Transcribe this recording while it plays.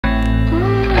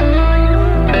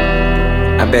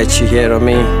I bet you hear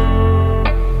me.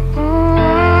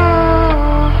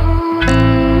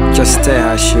 Just tell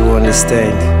her she will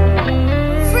understand.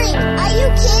 Freak, are you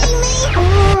kidding me?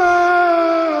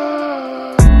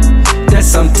 There's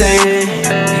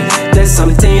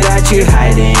something that you're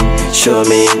hiding. Show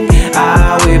me,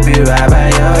 I will be right by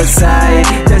your side.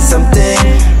 There's something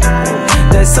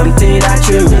that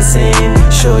you're missing.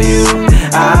 Show you,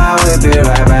 I will be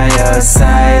right by your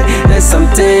side. There's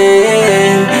something,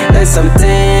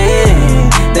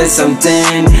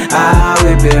 I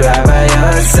will be right by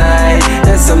your side.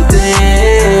 There's something,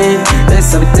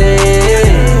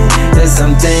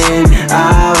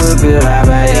 I will be right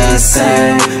by your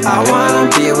side. I wanna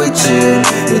be with you.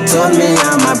 You told me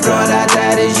I'm my brother,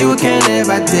 daddy, you can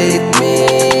never take me.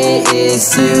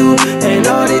 It's you, and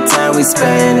all the time we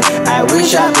spend, I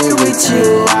wish I'd be with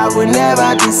you. I will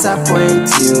never disappoint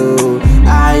you.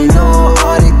 I know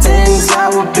all the things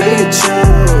that will be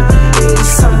true. It's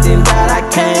something that I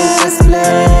can't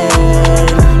explain.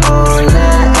 Oh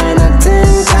yeah, and I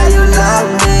think that you love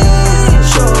me.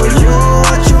 Show you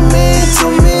what you mean to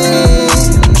me.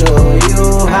 Show you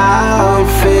how I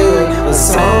feel when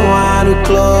someone who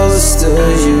close to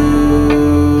you.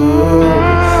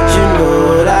 You know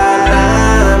that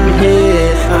I'm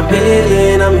here, I'm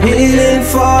healing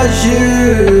for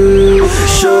you.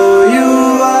 Show you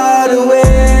all the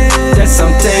way. There's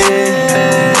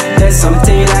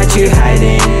something that you're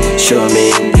hiding. Show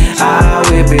me, I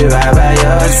will be right by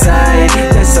your side.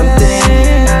 There's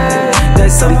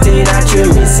something that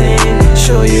you're missing.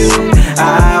 Show you,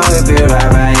 I will be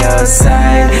right by your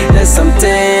side. There's something,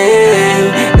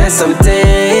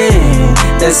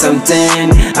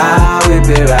 I will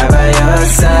be right by your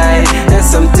side. There's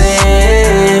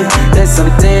something,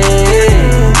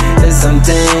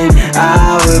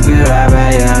 I will be right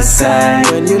by your side.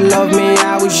 When you love me,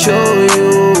 I will show you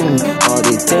all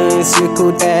the things you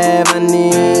could ever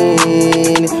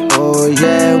need. Oh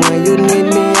yeah, when you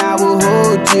need me, I will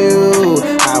hold you.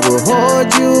 I will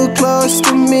hold you close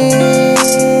to me.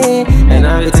 And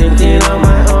I'll be thinking on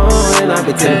my own, and I'll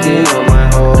be thinking on my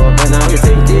own, and I'll be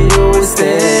thinking you will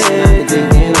stay, and I'll be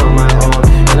thinking on my own,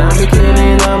 and I'll be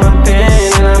killing all my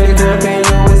pain, and I'll be hoping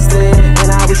you will stay. And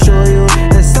I will show you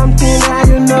there's something that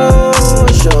you know.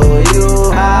 Show you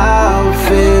how I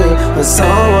feel when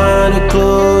someone is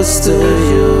close to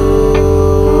you.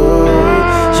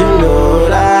 You know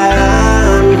that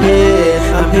I'm here,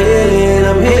 I'm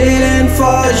healing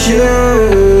for you.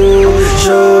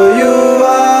 Show you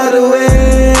all the way.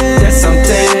 There's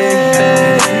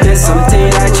something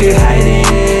that you're hiding.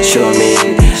 Show me,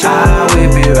 I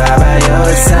will be right by your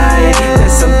side.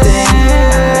 There's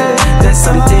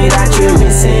something that you're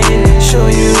missing. Show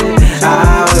you,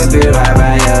 I will be right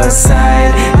by your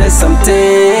side. There's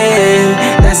something,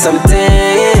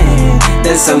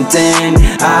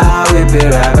 I will be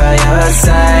right by your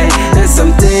side. There's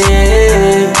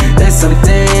something,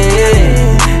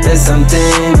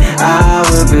 I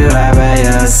will be right by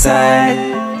your side.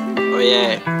 Oh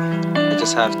yeah, I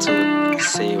just have to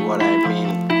say what I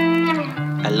mean.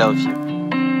 I love you.